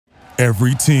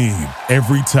Every team,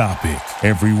 every topic,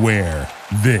 everywhere.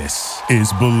 This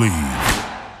is Believe.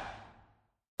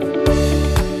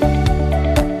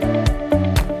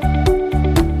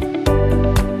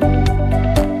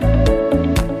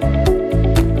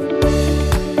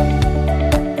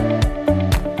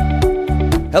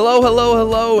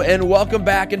 Hello, and welcome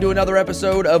back into another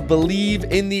episode of Believe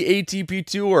in the ATP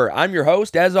Tour. I'm your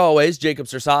host, as always, Jacob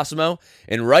Sersosimo,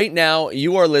 and right now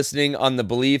you are listening on the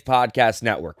Believe Podcast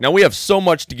Network. Now, we have so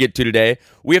much to get to today.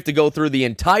 We have to go through the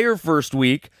entire first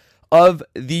week of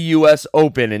the U.S.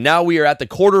 Open, and now we are at the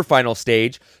quarterfinal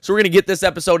stage, so we're going to get this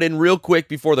episode in real quick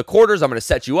before the quarters. I'm going to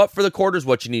set you up for the quarters,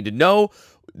 what you need to know.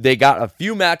 They got a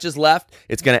few matches left.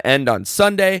 It's going to end on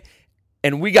Sunday.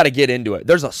 And we got to get into it.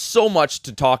 There's so much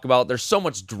to talk about. There's so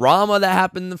much drama that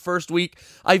happened in the first week.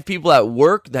 I have people at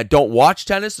work that don't watch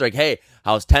tennis. They're like, hey,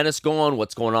 how's tennis going?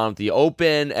 What's going on with the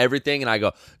Open? Everything. And I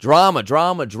go, drama.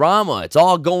 It's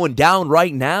all going down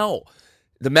right now.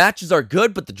 The matches are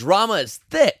good, but the drama is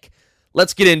thick.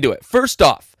 Let's get into it. First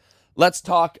off, let's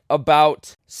talk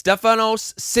about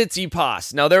Stefanos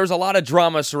Tsitsipas. Now, there was a lot of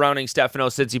drama surrounding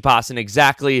Stefanos Tsitsipas and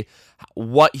exactly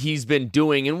what he's been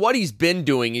doing. And what he's been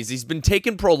doing is he's been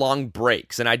taking prolonged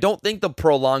breaks. And I don't think the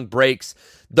prolonged breaks,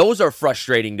 those are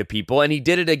frustrating to people. And he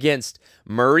did it against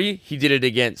Murray. He did it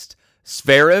against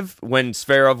Zverev when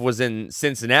Zverev was in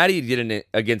Cincinnati. He did it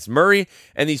against Murray.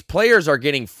 And these players are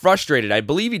getting frustrated. I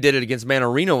believe he did it against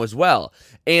Mannarino as well.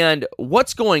 And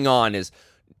what's going on is,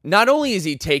 not only is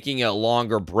he taking a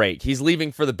longer break, he's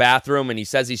leaving for the bathroom and he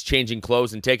says he's changing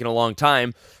clothes and taking a long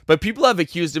time, but people have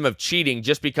accused him of cheating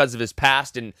just because of his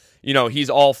past, and, you know, he's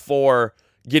all for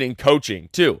getting coaching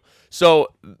too. So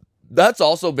that's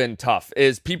also been tough,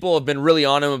 is people have been really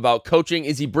on him about coaching.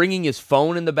 Is he bringing his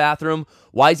phone in the bathroom?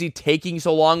 Why is he taking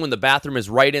so long when the bathroom is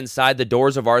right inside the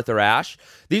doors of Arthur Ashe?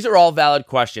 These are all valid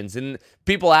questions, and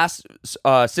people ask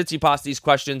Tsitsipas these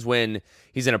questions when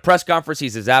he's in a press conference. He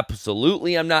says,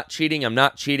 absolutely, I'm not cheating.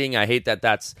 I hate that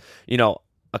that's,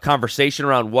 a conversation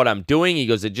around what I'm doing. He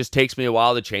goes, it just takes me a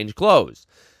while to change clothes.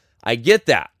 I get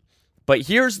that. But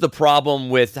here's the problem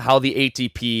with how the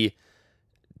ATP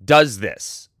does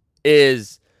this,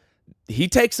 is he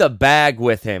takes a bag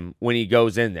with him when he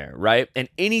goes in there, right? And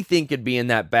anything could be in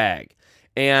that bag.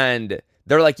 And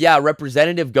they're like, yeah, a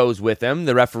representative goes with him.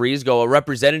 The referees go, a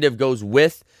representative goes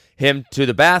with him to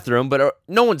the bathroom, but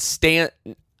no one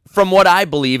from what I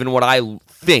believe and what I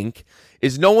think,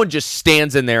 is no one just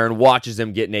stands in there and watches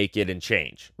him get naked and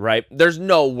change, right? There's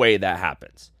no way that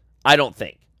happens. I don't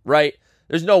think, right?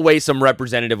 There's no way some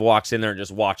representative walks in there and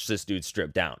just watches this dude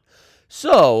strip down.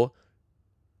 So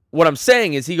what I'm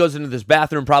saying is he goes into this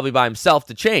bathroom probably by himself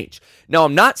to change. Now,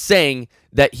 I'm not saying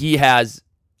that he has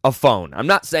a phone. I'm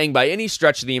not saying by any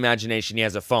stretch of the imagination he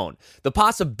has a phone. The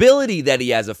possibility that he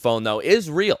has a phone, though, is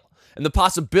real. And the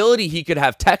possibility he could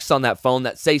have texts on that phone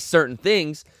that say certain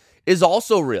things is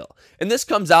also real. And this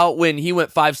comes out when he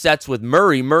went 5 sets with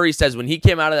Murray. Murray says when he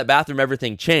came out of that bathroom,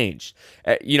 everything changed.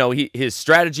 His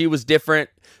strategy was different,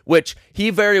 which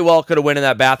he very well could have went in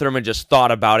that bathroom and just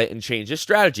thought about it and changed his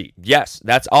strategy. Yes,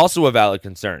 that's also a valid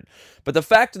concern. But the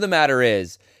fact of the matter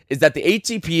is that the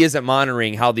ATP isn't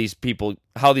monitoring how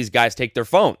these guys take their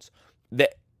phones.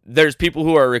 There's people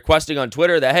who are requesting on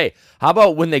Twitter that, hey, how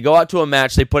about when they go out to a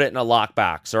match, they put it in a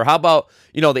lockbox? Or how about,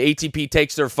 the ATP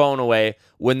takes their phone away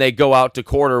when they go out to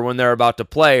court or when they're about to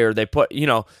play, or they put,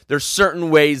 there's certain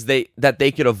ways that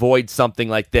they could avoid something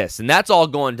like this. And that's all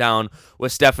going down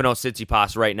with Stefanos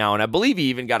Tsitsipas right now. And I believe he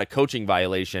even got a coaching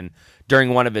violation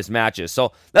during one of his matches.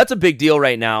 So that's a big deal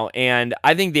right now. And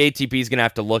I think the ATP is going to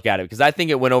have to look at it because I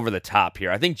think it went over the top here.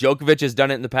 I think Djokovic has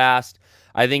done it in the past.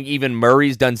 I think even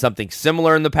Murray's done something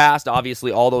similar in the past.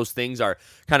 Obviously, all those things are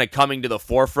kind of coming to the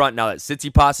forefront now that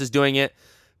Tsitsipas is doing it.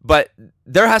 But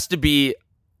there has to be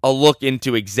a look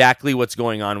into exactly what's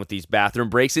going on with these bathroom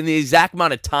breaks and the exact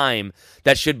amount of time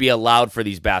that should be allowed for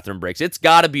these bathroom breaks. It's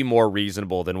got to be more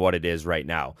reasonable than what it is right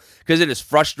now because it is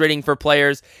frustrating for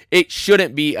players. It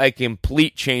shouldn't be a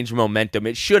complete change of momentum.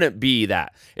 It shouldn't be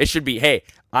that. It should be, hey,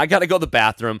 I got to go to the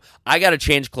bathroom. I got to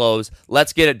change clothes.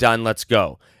 Let's get it done. Let's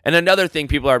go. And another thing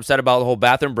people are upset about the whole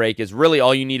bathroom break is really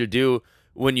all you need to do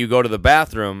when you go to the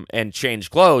bathroom and change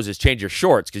clothes is change your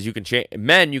shorts because you can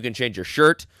change your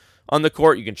shirt on the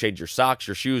court. You can change your socks,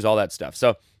 your shoes, all that stuff.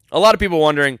 So a lot of people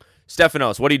wondering,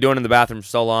 Stefanos, what are you doing in the bathroom for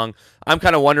so long? I'm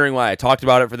kind of wondering why I talked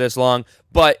about it for this long,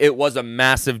 but it was a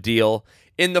massive deal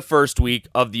in the first week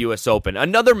of the U.S. Open.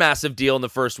 Another massive deal in the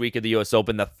first week of the U.S.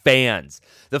 Open, the fans.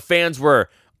 The fans were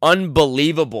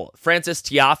unbelievable. Frances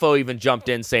Tiafoe even jumped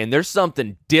in saying there's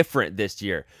something different this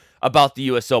year about the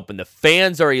U.S. Open. The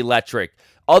fans are electric.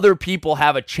 other people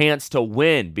have a chance to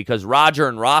win because Roger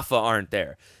and Rafa aren't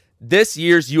there. This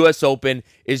year's U.S. Open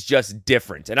is just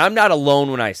different. And I'm not alone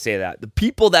when I say that. The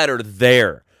people that are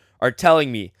there are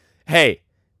telling me, hey,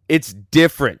 it's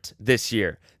different this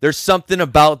year. There's something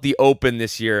about the Open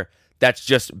this year that's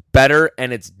just better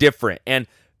and it's different. And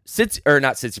Frances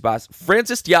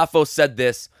Tiafoe said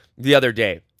this the other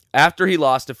day after he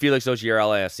lost to Felix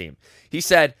Auger-Aliassime. He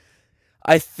said,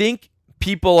 I think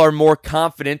people are more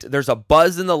confident. There's a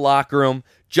buzz in the locker room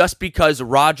just because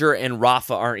Roger and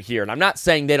Rafa aren't here. And I'm not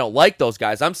saying they don't like those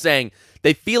guys. I'm saying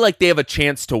they feel like they have a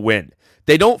chance to win.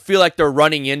 They don't feel like they're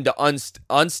running into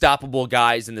unstoppable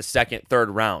guys in the second, third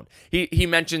round. He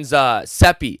mentions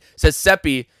Seppi. Says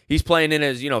Seppi, he's playing in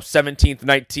his 17th,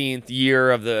 19th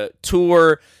year of the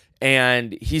tour.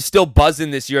 And he's still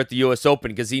buzzing this year at the U.S. Open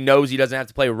because he knows he doesn't have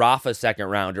to play Rafa second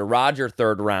round or Roger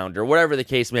third round or whatever the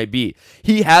case may be.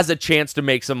 He has a chance to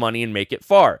make some money and make it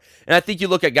far. And I think you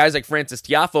look at guys like Frances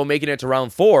Tiafoe making it to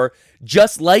round 4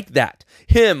 just like that.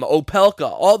 Him, Opelka,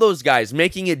 all those guys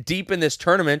making it deep in this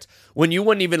tournament when you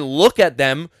wouldn't even look at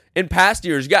them in past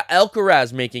years. You got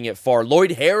Alcaraz making it far,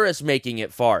 Lloyd Harris making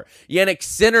it far, Jannik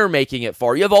Sinner making it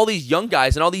far. You have all these young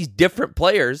guys and all these different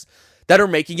players that are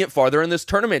making it farther in this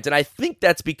tournament. And I think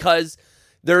that's because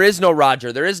there is no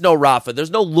Roger, there is no Rafa,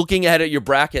 there's no looking ahead at your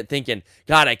bracket thinking,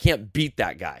 God, I can't beat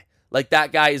that guy. Like,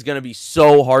 that guy is going to be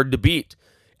so hard to beat.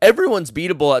 Everyone's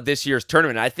beatable at this year's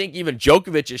tournament. I think even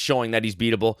Djokovic is showing that he's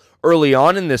beatable early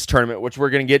on in this tournament, which we're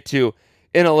going to get to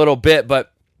in a little bit.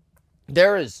 But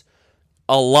there is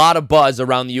a lot of buzz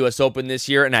around the U.S. Open this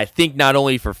year, and I think not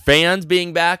only for fans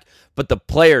being back, but the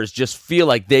players just feel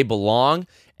like they belong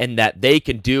and that they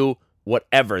can do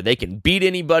whatever. They can beat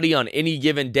anybody on any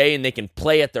given day, and they can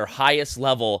play at their highest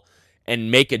level and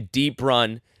make a deep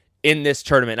run in this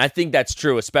tournament. And I think that's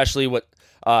true, especially what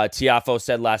Tiafoe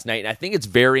said last night. And I think it's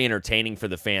very entertaining for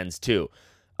the fans, too.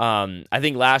 I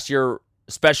think last year,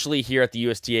 especially here at the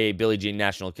USTA Billie Jean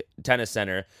National Tennis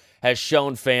Center, has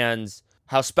shown fans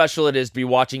how special it is to be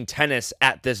watching tennis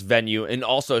at this venue, and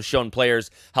also shown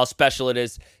players how special it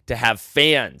is to have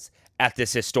fans at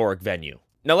this historic venue.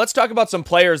 Now let's talk about some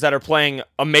players that are playing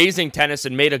amazing tennis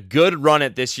and made a good run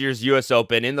at this year's U.S.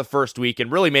 Open in the first week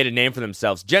and really made a name for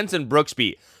themselves. Jenson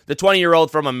Brooksby, the 20-year-old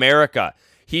from America.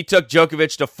 He took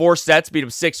Djokovic to 4 sets, beat him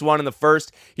 6-1 in the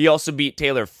first. He also beat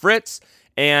Taylor Fritz,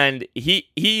 and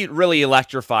he really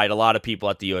electrified a lot of people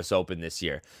at the U.S. Open this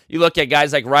year. You look at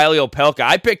guys like Riley Opelka.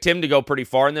 I picked him to go pretty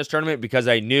far in this tournament because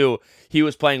I knew he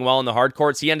was playing well in the hard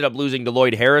courts. He ended up losing to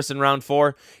Lloyd Harris in round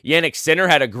 4. Jannik Sinner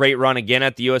had a great run again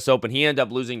at the U.S. Open. He ended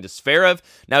up losing to Zverev.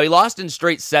 Now, he lost in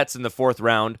straight sets in the 4th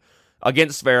round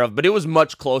against Zverev, but it was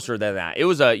much closer than that. It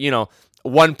was a,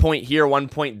 1 point here, 1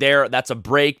 point there. That's a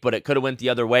break, but it could have went the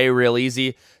other way real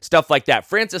easy. Stuff like that.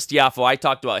 Frances Tiafoe, I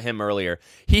talked about him earlier.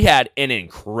 He had an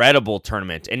incredible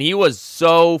tournament, and he was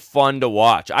so fun to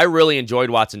watch. I really enjoyed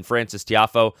watching Frances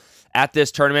Tiafoe at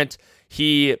this tournament.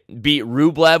 He beat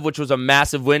Rublev, which was a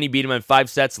massive win. He beat him in 5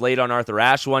 sets late on Arthur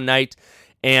Ashe one night,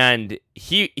 and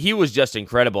he was just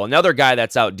incredible. Another guy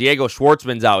that's out, Diego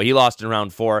Schwartzman's out. He lost in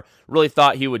round 4. Really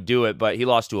thought he would do it, but he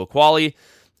lost to a quali.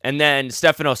 And then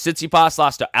Stefano Tsitsipas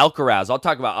lost to Alcaraz. I'll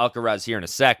talk about Alcaraz here in a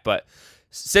sec, but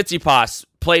Tsitsipas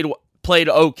played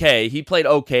okay. He played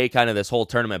okay kind of this whole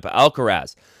tournament, but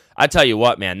Alcaraz, I tell you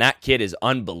what, man, that kid is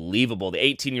unbelievable. The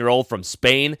 18-year-old from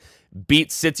Spain beat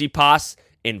Tsitsipas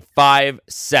in 5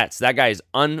 sets. That guy is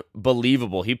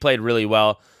unbelievable. He played really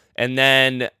well. And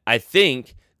then I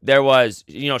think there was,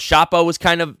 Shapo was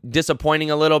kind of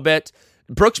disappointing a little bit.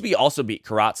 Brooksby also beat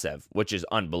Karatsev, which is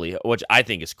unbelievable, which I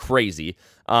think is crazy.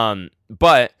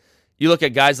 But you look at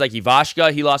guys like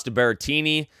Ivashka, he lost to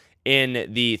Berrettini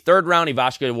in the 3rd round.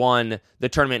 Ivashka won the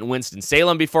tournament in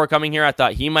Winston-Salem before coming here. I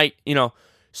thought he might,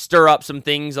 stir up some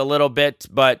things a little bit,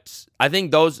 but I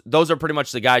think those are pretty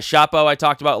much the guys. Shapo, I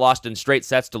talked about, lost in straight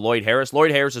sets to Lloyd Harris.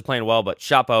 Lloyd Harris is playing well, but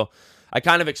Shapo, I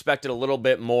kind of expected a little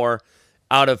bit more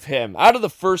out of him. Out of the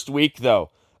first week,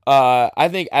 though, I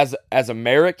think as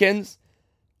Americans,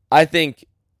 I think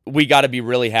we got to be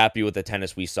really happy with the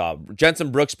tennis we saw.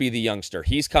 Jenson Brooksby, the youngster,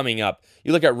 he's coming up.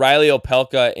 You look at Riley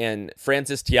Opelka and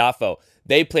Frances Tiafoe.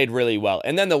 They played really well.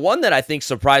 And then the one that I think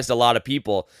surprised a lot of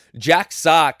people, Jack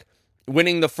Sock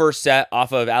winning the first set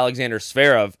off of Alexander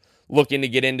Zverev, looking to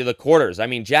get into the quarters. I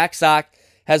mean, Jack Sock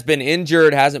has been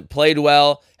injured, hasn't played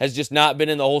well, has just not been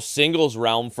in the whole singles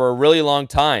realm for a really long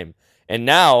time. And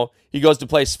now he goes to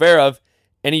play Zverev,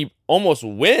 and he almost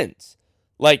wins.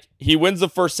 Like, he wins the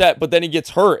first set, but then he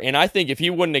gets hurt. And I think if he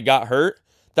wouldn't have got hurt,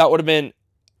 that would have been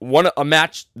a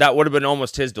match that would have been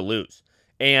almost his to lose.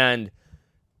 And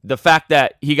The fact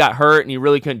that he got hurt and he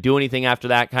really couldn't do anything after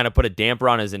that kind of put a damper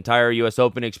on his entire U.S.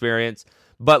 Open experience.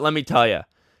 But let me tell you,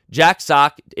 Jack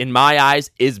Sock, in my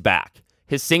eyes, is back.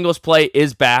 His singles play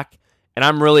is back, and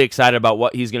I'm really excited about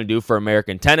what he's going to do for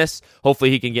American tennis.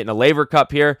 Hopefully he can get in a Laver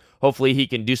Cup here. Hopefully he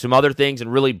can do some other things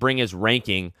and really bring his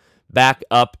ranking back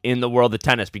up in the world of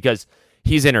tennis because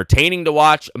he's entertaining to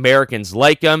watch. Americans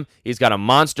like him. He's got a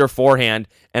monster forehand,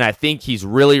 and I think he's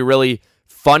really, really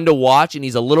fun to watch, and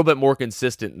he's a little bit more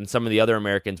consistent than some of the other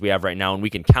Americans we have right now, and we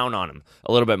can count on him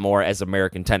a little bit more as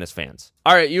American tennis fans.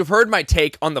 All right, you've heard my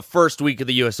take on the first week of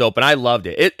the U.S. Open. I loved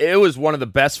it. It was one of the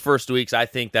best first weeks I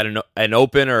think that an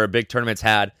Open or a big tournament's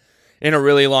had in a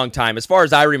really long time. As far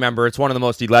as I remember, it's one of the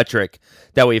most electric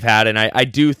that we've had, and I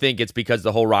do think it's because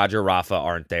the whole Roger Rafa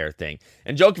aren't there thing.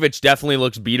 And Djokovic definitely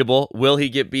looks beatable. Will he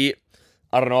get beat?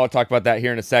 I don't know. I'll talk about that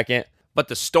here in a second. But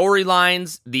the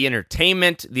storylines, the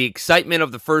entertainment, the excitement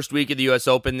of the first week of the U.S.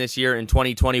 Open this year in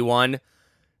 2021,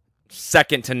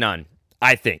 second to none,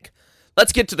 I think.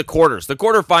 Let's get to the quarters. The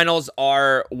quarterfinals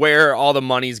are where all the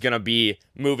money's going to be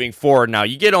moving forward. Now,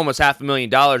 you get almost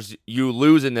 $500,000 you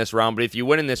lose in this round, but if you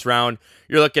win in this round,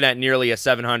 you're looking at nearly a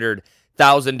 $700,000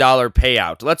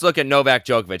 payout. Let's look at Novak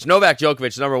Djokovic. Novak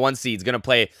Djokovic, number one seed, is going to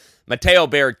play Matteo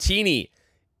Berrettini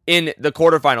in the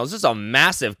quarterfinals. This is a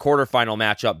massive quarterfinal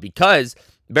matchup because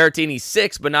Berrettini's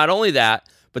 6, but not only that,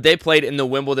 but they played in the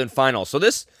Wimbledon final. So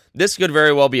this could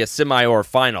very well be a semi or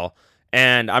final,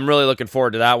 and I'm really looking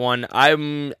forward to that one.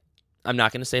 I'm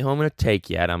not going to say who I'm going to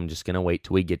take yet. I'm just going to wait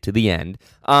till we get to the end.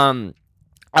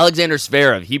 Alexander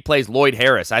Zverev, he plays Lloyd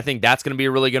Harris. I think that's going to be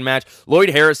a really good match. Lloyd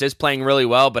Harris is playing really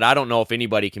well, but I don't know if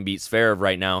anybody can beat Zverev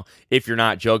right now if you're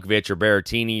not Djokovic or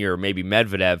Berrettini or maybe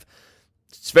Medvedev.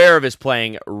 Zverev is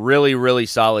playing really, really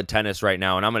solid tennis right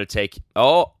now, and I'm going to take...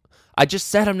 I just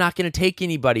said I'm not going to take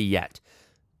anybody yet.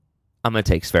 I'm going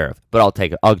to take Zverev, but I'll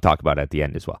talk about it at the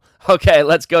end as well. Okay,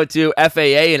 let's go to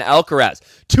FAA and Alcaraz.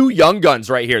 Two young guns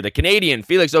right here. The Canadian,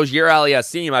 Felix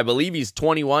Auger-Aliassime, I believe he's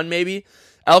 21 maybe.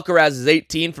 Alcaraz is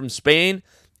 18 from Spain,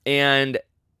 and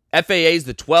FAA is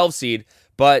the 12 seed.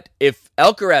 But if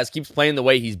Alcaraz keeps playing the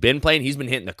way he's been playing, he's been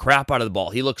hitting the crap out of the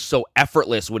ball. He looks so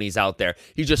effortless when he's out there.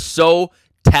 He's just so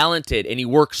talented, and he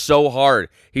works so hard.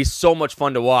 He's so much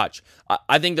fun to watch.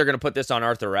 I think they're going to put this on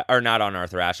not on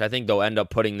Arthur Ashe. I think they'll end up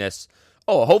putting this...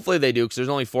 hopefully they do, because there's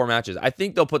only 4 matches. I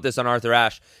think they'll put this on Arthur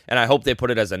Ashe, and I hope they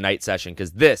put it as a night session,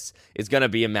 because this is going to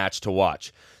be a match to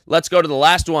watch. Let's go to the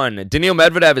last one. Daniil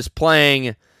Medvedev is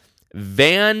playing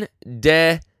Van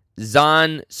de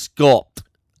Zandschulp.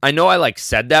 I know I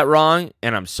said that wrong,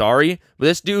 and I'm sorry, but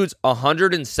this dude's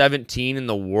 117 in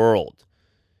the world.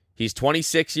 He's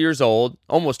 26 years old,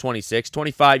 almost 26,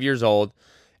 25 years old,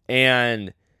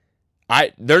 and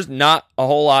there's not a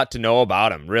whole lot to know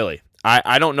about him, really.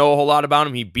 I don't know a whole lot about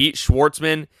him. He beat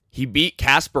Schwartzman. He beat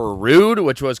Casper Ruud,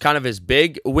 which was kind of his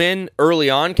big win early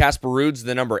on. Casper Ruud's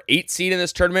the number 8 seed in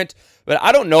this tournament. But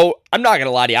I don't know. I'm not going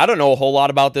to lie to you. I don't know a whole lot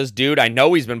about this dude. I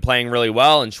know he's been playing really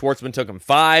well, and Schwartzman took him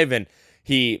 5, and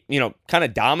he, kind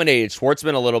of dominated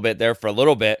Schwartzman a little bit there for a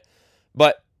little bit.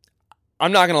 But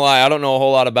I'm not going to lie. I don't know a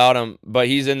whole lot about him, but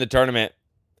he's in the tournament,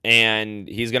 and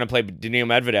he's going to play Daniil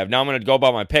Medvedev. Now I'm going to go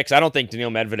about my picks. I don't think Daniil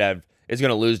Medvedev is going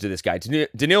to lose to this guy.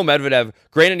 Daniil Medvedev,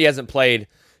 granted he hasn't played,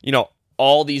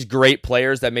 all these great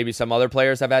players that maybe some other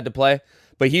players have had to play,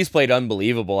 but he's played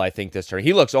unbelievable, I think, this tournament.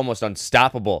 He looks almost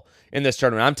unstoppable in this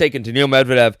tournament. I'm taking Daniil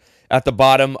Medvedev at the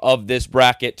bottom of this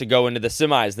bracket to go into the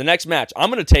semis. The next match, I'm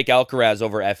going to take Alcaraz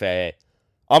over FAA.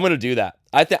 I'm going to do that.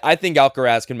 I think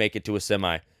Alcaraz can make it to a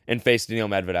semi and face Daniil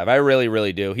Medvedev. I really,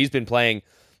 really do. He's been playing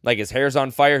like his hair's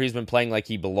on fire. He's been playing like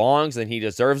he belongs and he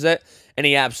deserves it, and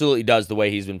he absolutely does the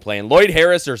way he's been playing. Lloyd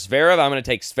Harris or Zverev, I'm going to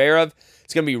take Zverev.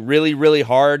 It's going to be really, really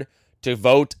hard to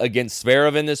vote against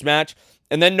Zverev in this match.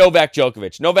 And then Novak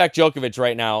Djokovic. Novak Djokovic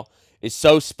right now is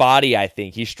so spotty, I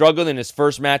think. He struggled in his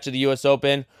first match of the U.S.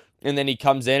 Open, and then he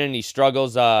comes in and he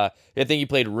struggles. I think he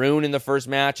played Rune in the first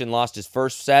match and lost his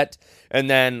first set. And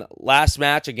then last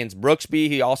match against Brooksby,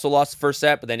 he also lost the first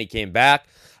set, but then he came back.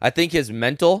 I think his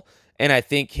mental and I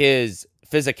think his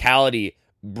physicality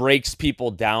breaks people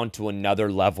down to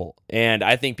another level. And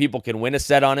I think people can win a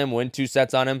set on him, win 2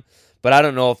 sets on him, but I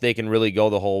don't know if they can really go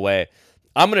the whole way.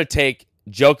 I'm going to take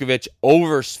Djokovic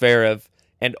over Zverev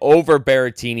and over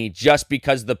Berrettini just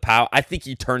because of the power. I think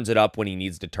he turns it up when he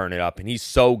needs to turn it up, and he's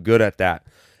so good at that.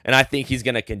 And I think he's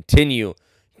going to continue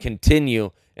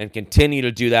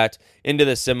to do that into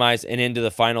the semis and into the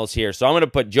finals here. So I'm going to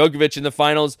put Djokovic in the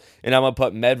finals, and I'm going to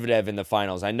put Medvedev in the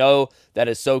finals. I know that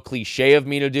is so cliche of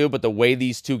me to do, but the way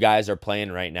these two guys are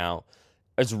playing right now,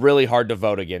 it's really hard to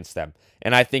vote against them.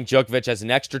 And I think Djokovic has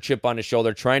an extra chip on his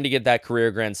shoulder trying to get that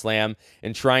career Grand Slam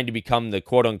and trying to become the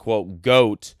quote-unquote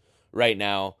GOAT right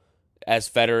now, as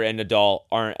Federer and Nadal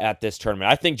aren't at this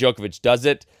tournament. I think Djokovic does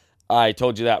it. I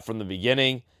told you that from the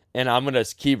beginning, and I'm going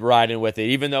to keep riding with it.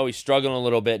 Even though he's struggling a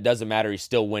little bit, it doesn't matter. He's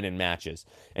still winning matches,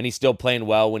 and he's still playing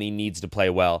well when he needs to play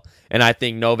well. And I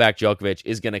think Novak Djokovic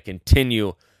is going to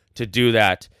continue to do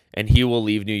that, and he will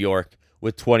leave New York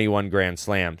with 21 Grand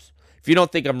Slams. If you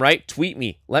don't think I'm right, tweet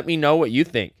me. Let me know what you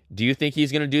think. Do you think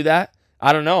he's going to do that?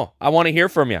 I don't know. I want to hear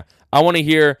from you. I want to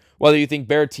hear whether you think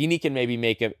Berrettini can maybe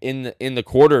make it in the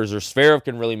quarters or Zverev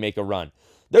can really make a run.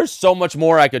 There's so much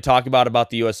more I could talk about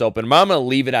the U.S. Open, but I'm going to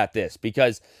leave it at this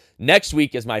because next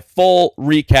week is my full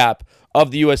recap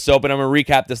of the U.S. Open. I'm going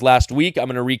to recap this last week.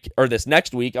 This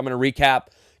next week. I'm going to recap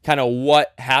kind of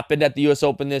what happened at the U.S.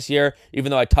 Open this year, even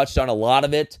though I touched on a lot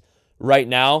of it right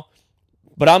now.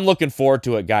 But I'm looking forward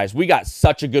to it, guys. We got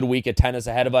such a good week of tennis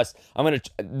ahead of us.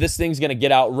 This thing's going to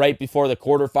get out right before the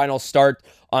quarterfinals start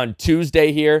on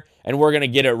Tuesday here, and we're going to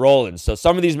get it rolling. So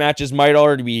some of these matches might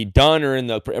already be done or in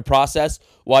the process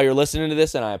while you're listening to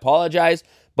this, and I apologize,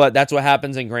 but that's what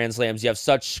happens in Grand Slams. You have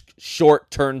such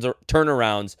short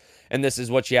turnarounds, and this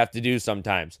is what you have to do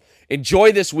sometimes.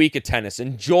 Enjoy this week of tennis.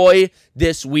 Enjoy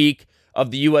this week of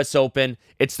the U.S. Open.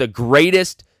 It's the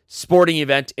greatest sporting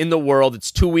event in the world.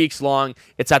 It's 2 weeks long.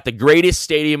 It's at the greatest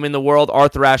stadium in the world,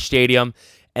 Arthur Ashe Stadium,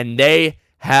 and they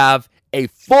have a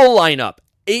full lineup.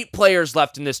 8 players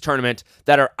left in this tournament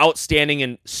that are outstanding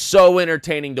and so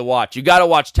entertaining to watch. You got to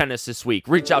watch tennis this week.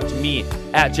 Reach out to me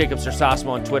at Jacob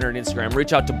Sersosimo on Twitter and Instagram.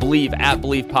 Reach out to Believe at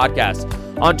Believe Podcast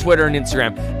on Twitter and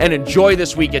Instagram, and enjoy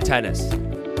this week of tennis.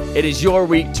 It is your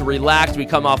week to relax. We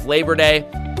come off Labor Day.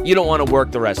 You don't want to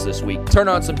work the rest of this week. Turn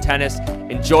on some tennis.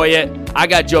 Enjoy it. I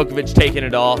got Djokovic taking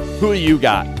it all. Who do you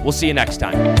got? We'll see you next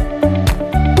time.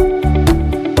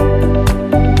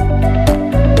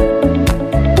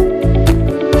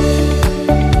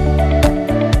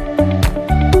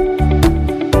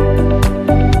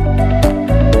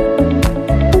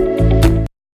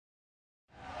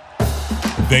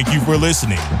 Thank you for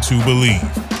listening to Believe.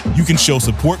 You can show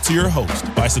support to your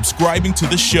host by subscribing to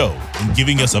the show and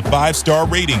giving us a 5-star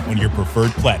rating on your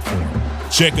preferred platform.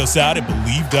 Check us out at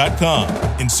Believe.com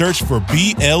and search for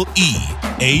BLEAV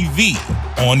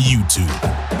on YouTube.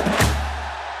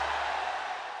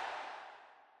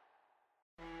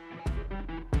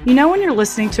 You know when you're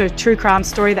listening to a true crime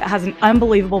story that has an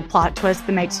unbelievable plot twist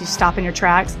that makes you stop in your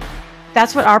tracks?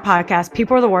 That's what our podcast,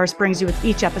 People Are the Worst, brings you with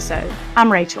each episode.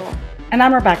 I'm Rachel. And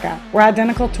I'm Rebecca. We're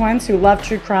identical twins who love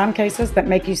true crime cases that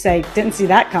make you say, didn't see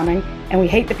that coming, and we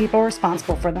hate the people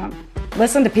responsible for them.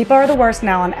 Listen to People Are the Worst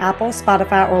now on Apple,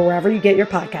 Spotify, or wherever you get your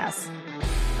podcasts.